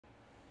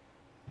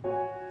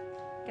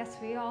Guess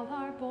we all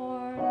are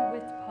born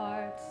with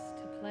parts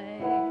to play.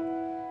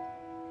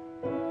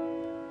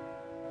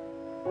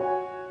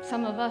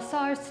 Some of us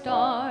are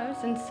stars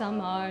and some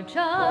are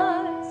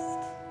just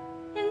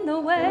in the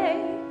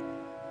way.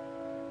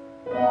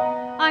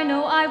 I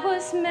know I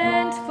was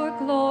meant for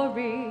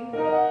glory,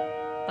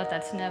 but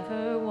that's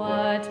never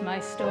what my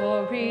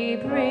story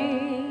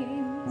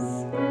brings.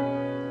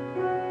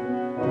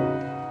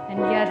 And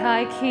yet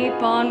I keep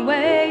on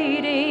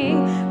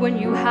waiting when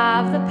you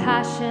have the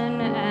passion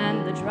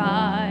and the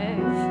drive.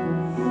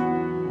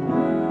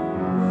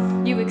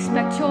 You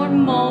expect your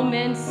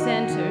moment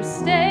center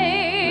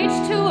stage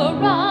to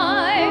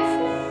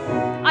arrive.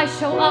 I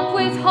show up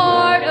with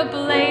heart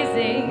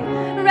ablazing,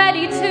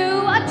 ready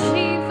to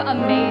achieve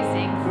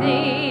amazing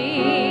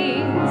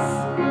things.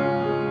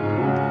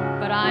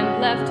 But I'm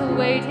left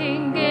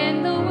waiting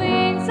in the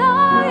wings.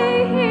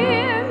 I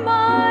hear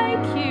my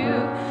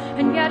cue,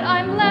 and yet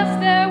I'm left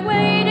there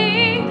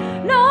waiting,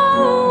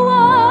 know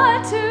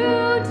what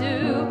to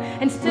do,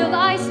 and still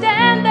I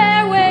stand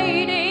there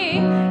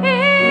waiting.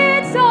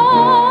 It's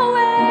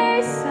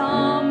always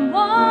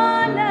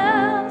someone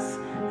else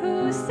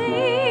who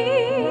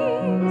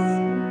sings,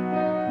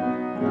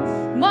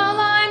 while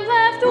I'm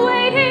left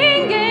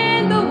waiting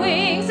in the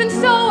wings, and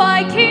so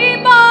I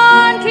keep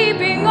on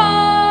keeping on.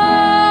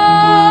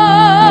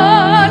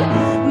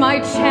 My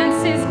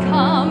chances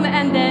come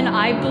and then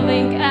I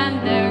blink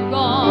and they're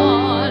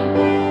gone.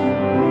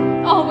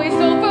 Always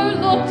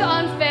overlooked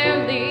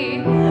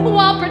unfairly,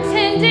 while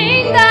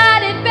pretending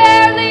that it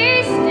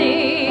barely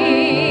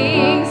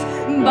stings.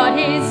 But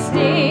it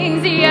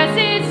stings, yes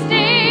it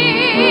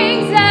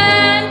stings,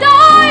 and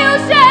I'll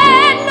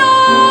shed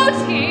no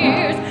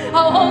tears.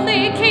 I'll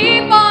only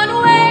keep on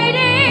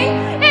waiting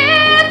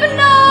if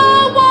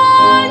no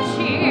one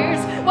cheers.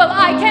 Well,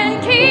 I can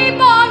keep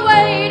on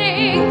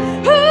waiting.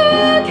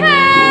 Who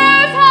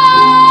cares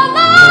how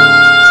loud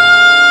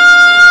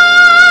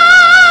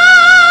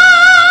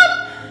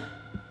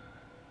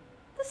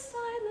the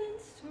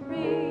silence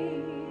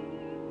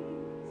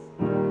rings?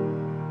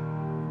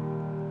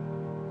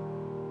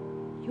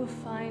 You'll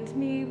find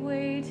me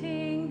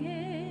waiting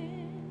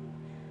in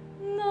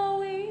the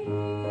wings.